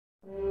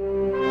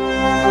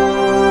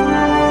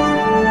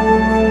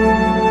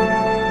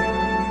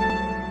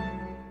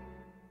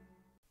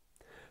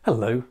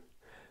Hello.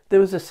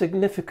 There was a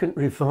significant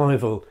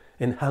revival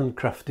in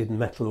handcrafted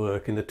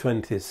metalwork in the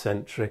 20th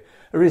century,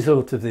 a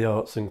result of the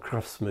arts and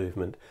crafts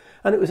movement,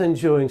 and it was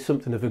enjoying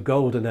something of a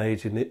golden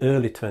age in the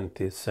early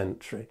 20th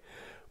century,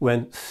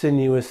 when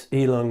sinuous,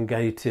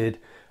 elongated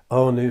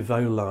Art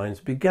Nouveau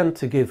lines began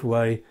to give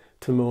way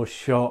to more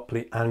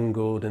sharply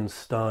angled and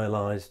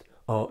stylised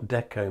Art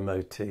Deco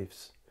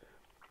motifs.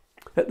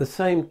 At the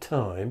same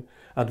time,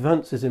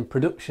 advances in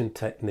production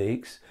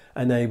techniques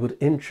enabled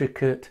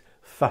intricate,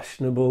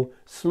 fashionable,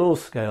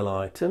 small-scale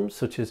items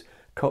such as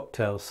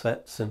cocktail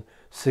sets and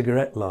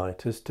cigarette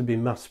lighters to be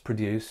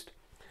mass-produced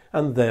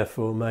and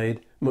therefore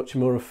made much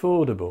more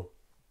affordable.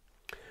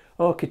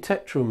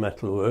 Architectural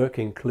metalwork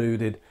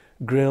included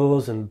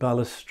grilles and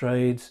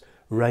balustrades,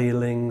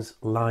 railings,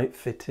 light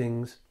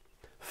fittings,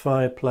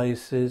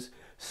 fireplaces,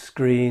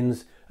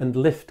 screens and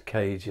lift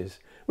cages,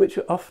 which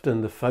are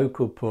often the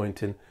focal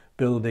point in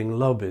building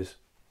lobbies.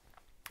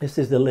 This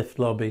is the lift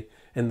lobby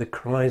in the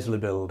Chrysler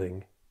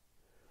building.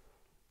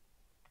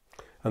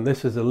 And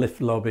this is a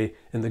lift lobby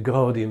in the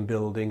Guardian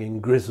building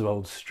in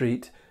Griswold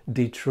Street,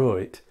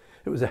 Detroit.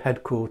 It was a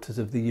headquarters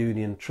of the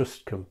Union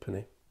Trust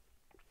Company.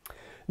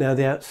 Now,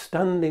 the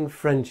outstanding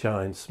French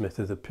ironsmith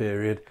of the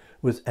period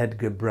was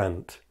Edgar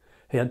Brandt.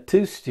 He had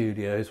two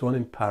studios, one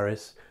in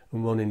Paris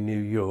and one in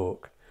New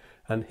York,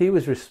 and he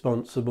was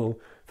responsible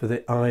for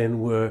the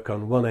iron work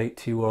on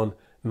 181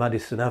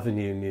 Madison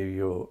Avenue, New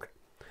York.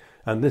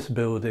 And this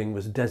building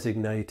was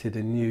designated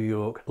a New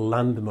York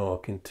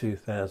landmark in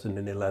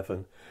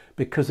 2011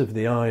 because of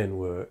the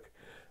ironwork,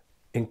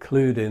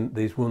 including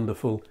these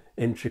wonderful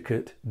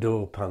intricate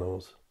door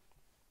panels.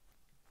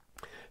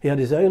 He had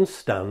his own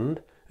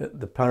stand at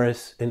the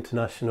Paris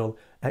International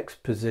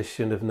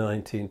Exposition of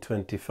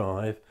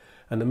 1925,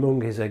 and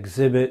among his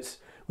exhibits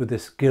were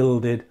this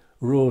gilded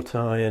wrought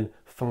iron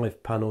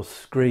 5-panel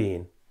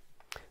screen.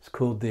 It's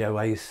called the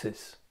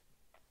Oasis.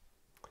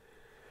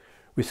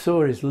 We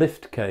saw his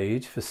lift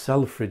cage for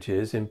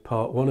Selfridges in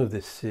part 1 of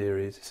this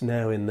series. It's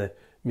now in the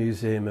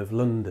Museum of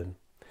London.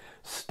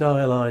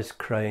 Stylised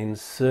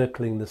cranes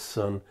circling the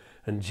sun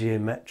and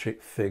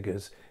geometric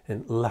figures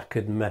in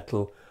lacquered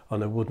metal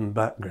on a wooden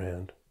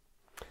background.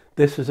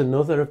 This was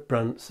another of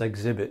Brandt's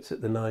exhibits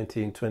at the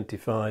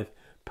 1925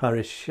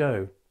 Paris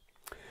show.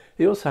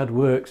 He also had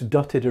works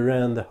dotted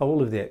around the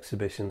whole of the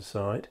exhibition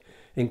site,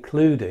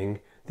 including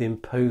the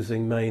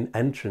imposing main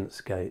entrance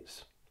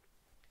gates.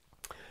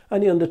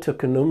 And he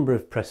undertook a number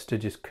of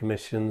prestigious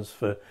commissions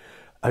for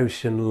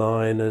ocean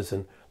liners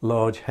and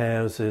large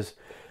houses,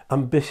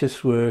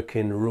 ambitious work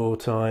in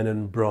wrought iron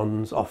and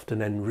bronze,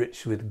 often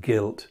enriched with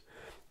gilt.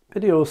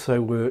 But he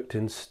also worked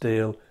in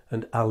steel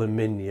and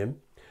aluminium.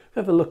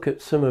 Have a look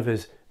at some of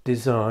his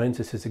designs.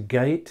 This is a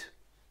gate,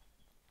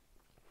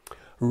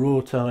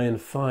 wrought iron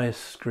fire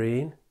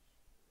screen.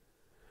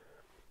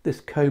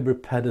 This cobra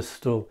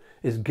pedestal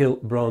is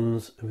gilt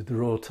bronze with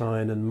wrought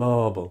iron and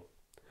marble.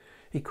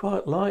 He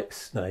quite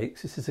likes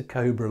snakes. This is a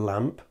cobra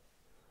lamp,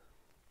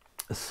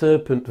 a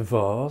serpent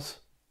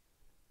vase,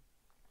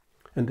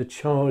 and a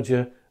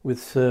charger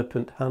with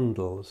serpent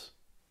handles.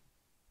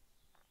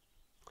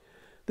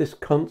 This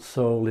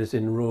console is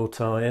in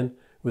wrought iron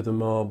with a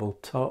marble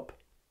top,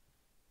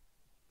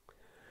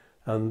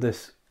 and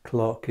this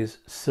clock is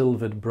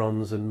silvered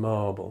bronze and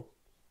marble.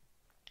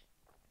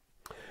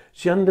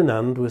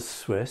 Dunand was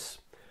Swiss,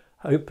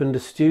 opened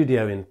a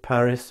studio in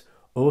Paris,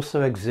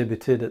 also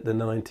exhibited at the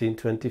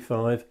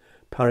 1925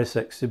 Paris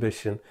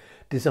exhibition,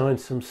 designed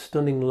some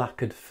stunning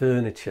lacquered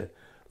furniture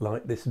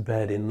like this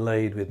bed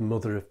inlaid with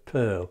mother of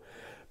pearl,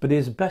 but he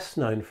is best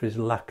known for his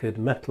lacquered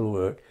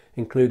metalwork,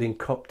 including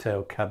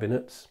cocktail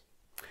cabinets.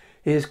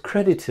 He is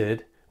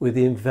credited with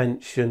the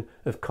invention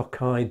of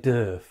coquille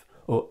d'oeuf,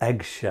 or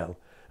eggshell,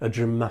 a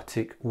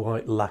dramatic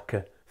white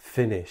lacquer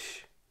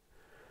finish.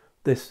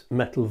 This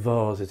metal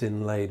vase is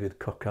inlaid with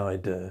coquille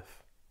d'oeuf.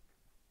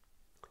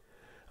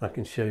 I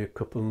can show you a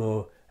couple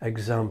more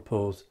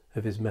examples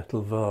of his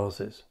metal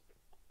vases.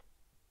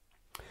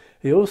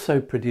 He also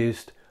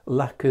produced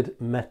lacquered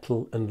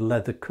metal and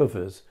leather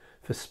covers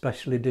for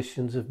special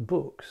editions of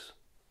books.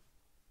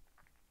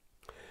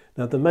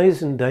 Now, the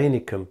Maison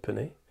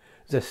company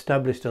was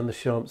established on the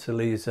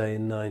Champs-Élysées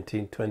in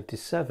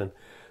 1927,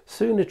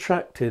 soon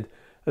attracted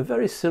a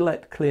very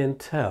select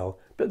clientele,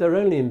 but they're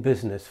only in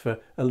business for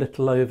a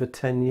little over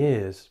 10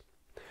 years.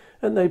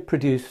 And they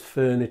produced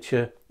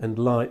furniture and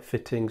light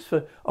fittings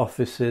for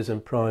offices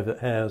and private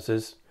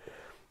houses.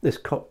 This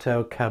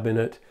cocktail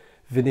cabinet,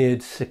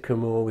 veneered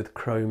sycamore with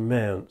chrome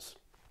mounts.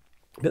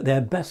 But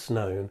they're best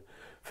known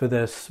for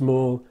their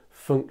small,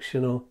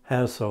 functional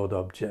household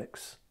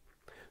objects,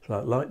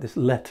 like this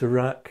letter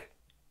rack,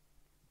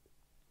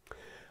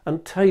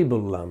 and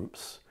table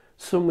lamps,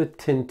 some with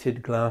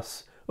tinted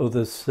glass,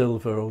 others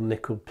silver or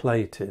nickel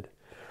plated.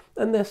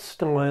 And their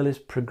style is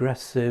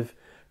progressive,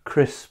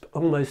 crisp,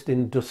 almost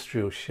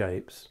industrial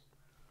shapes.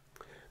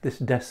 This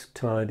desk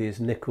tidy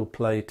is nickel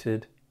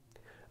plated,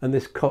 and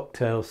this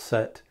cocktail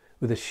set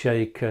with a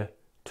shaker,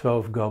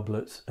 12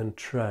 goblets and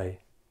tray.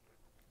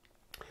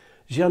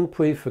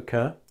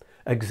 Puiforcat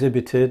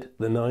exhibited at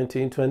the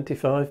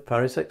 1925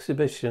 Paris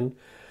exhibition,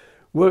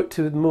 worked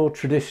with more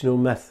traditional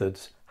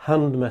methods,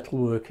 hand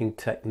metalworking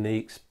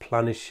techniques,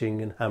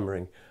 planishing and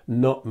hammering,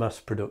 not mass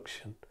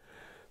production.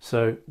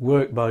 So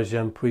work by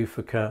Jean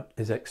Puiforcat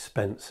is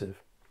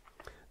expensive.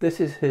 This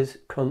is his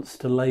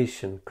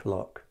constellation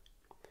clock.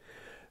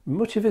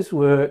 Much of his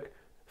work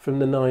from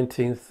the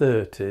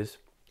 1930s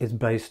is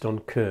based on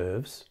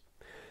curves.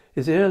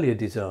 His earlier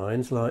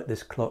designs, like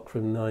this clock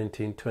from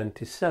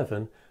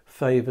 1927,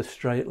 favour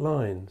straight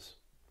lines.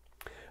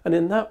 And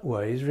in that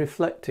way is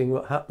reflecting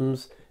what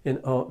happens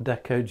in Art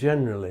Deco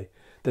generally,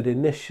 that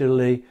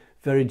initially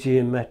very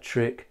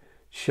geometric,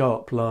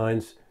 sharp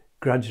lines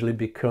gradually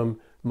become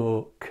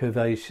more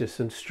curvaceous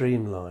and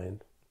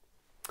streamlined.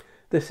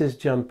 This is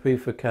Jean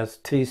Puiforcat's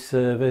tea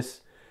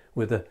service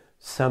with a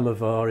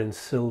samovar in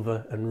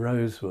silver and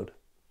rosewood.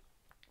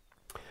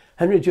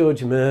 Henry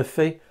George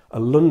Murphy, a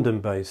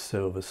London-based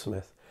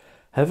silversmith,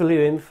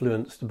 heavily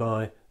influenced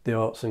by the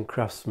arts and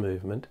crafts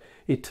movement,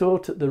 he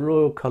taught at the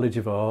Royal College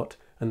of Art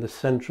and the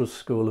Central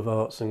School of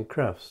Arts and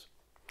Crafts,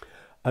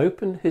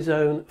 opened his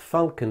own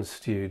Falcon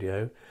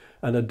studio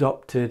and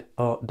adopted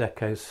Art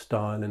Deco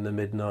style in the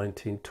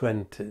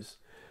mid-1920s.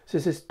 This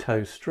is his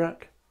toast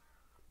rack,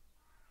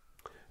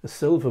 a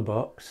silver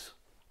box,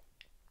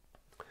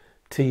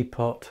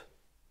 teapot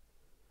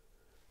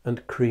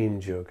and cream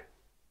jug.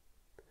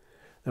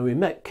 Now, we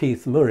met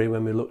Keith Murray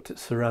when we looked at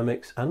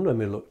ceramics and when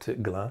we looked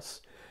at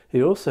glass.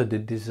 He also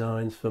did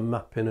designs for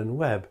Mappin and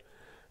Webb,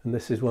 and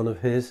this is one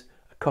of his,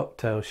 a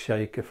cocktail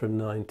shaker from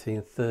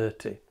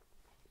 1930.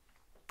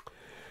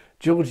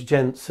 Georg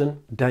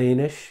Jensen,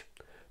 Danish,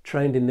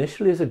 trained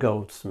initially as a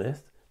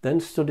goldsmith, then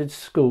studied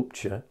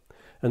sculpture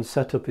and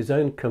set up his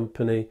own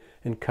company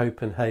in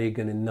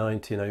Copenhagen in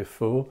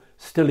 1904,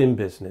 still in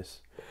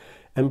business.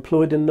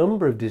 Employed a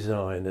number of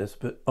designers,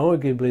 but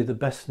arguably the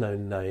best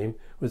known name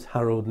was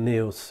Harald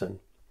Nielsen.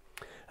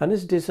 And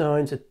his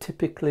designs are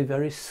typically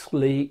very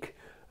sleek,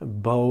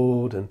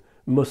 bold and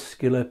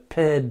muscular,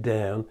 pared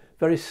down,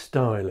 very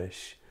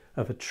stylish,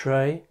 of a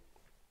tray,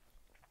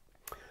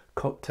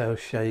 cocktail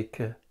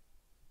shaker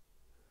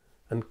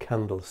and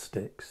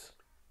candlesticks.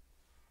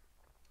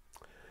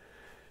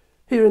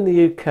 Here in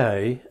the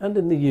UK and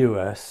in the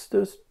US,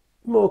 there's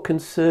more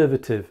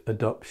conservative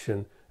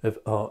adoption of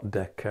Art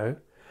Deco.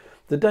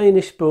 The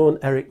Danish-born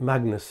Erik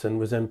Magnussen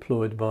was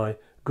employed by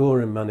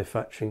Gorham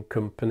Manufacturing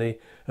Company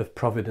of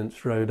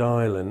Providence, Rhode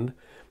Island,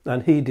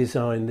 and he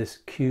designed this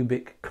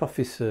cubic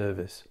coffee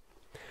service,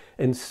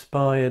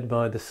 inspired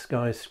by the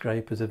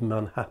skyscrapers of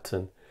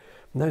Manhattan.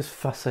 And those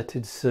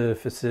faceted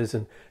surfaces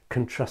and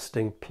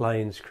contrasting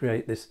planes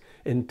create this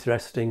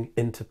interesting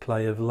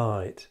interplay of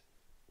light.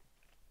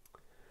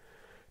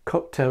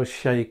 Cocktail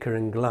shaker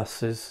and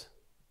glasses,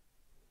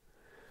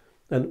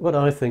 and what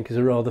I think is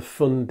a rather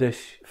fun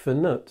dish for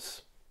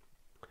nuts.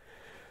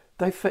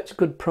 They fetch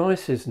good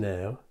prices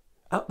now.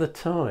 At the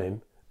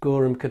time,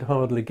 Gorham could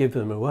hardly give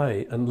them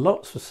away, and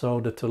lots were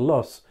sold at a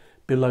loss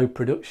below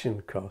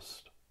production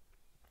cost.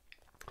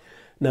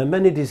 Now,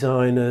 many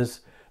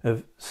designers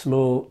of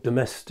small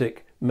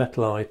domestic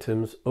metal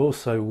items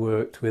also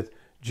worked with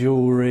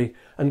jewellery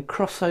and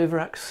crossover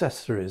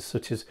accessories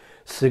such as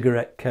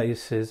cigarette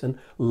cases and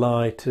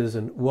lighters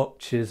and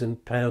watches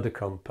and powder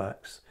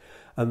compacts.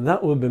 And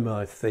that will be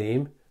my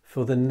theme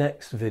for the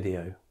next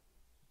video.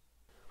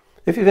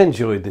 If you've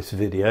enjoyed this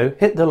video,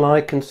 hit the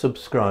like and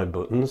subscribe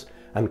buttons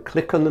and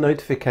click on the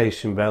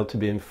notification bell to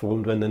be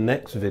informed when the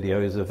next video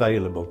is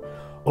available.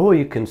 Or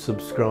you can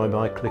subscribe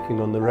by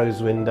clicking on the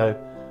rose window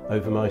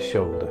over my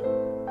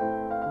shoulder.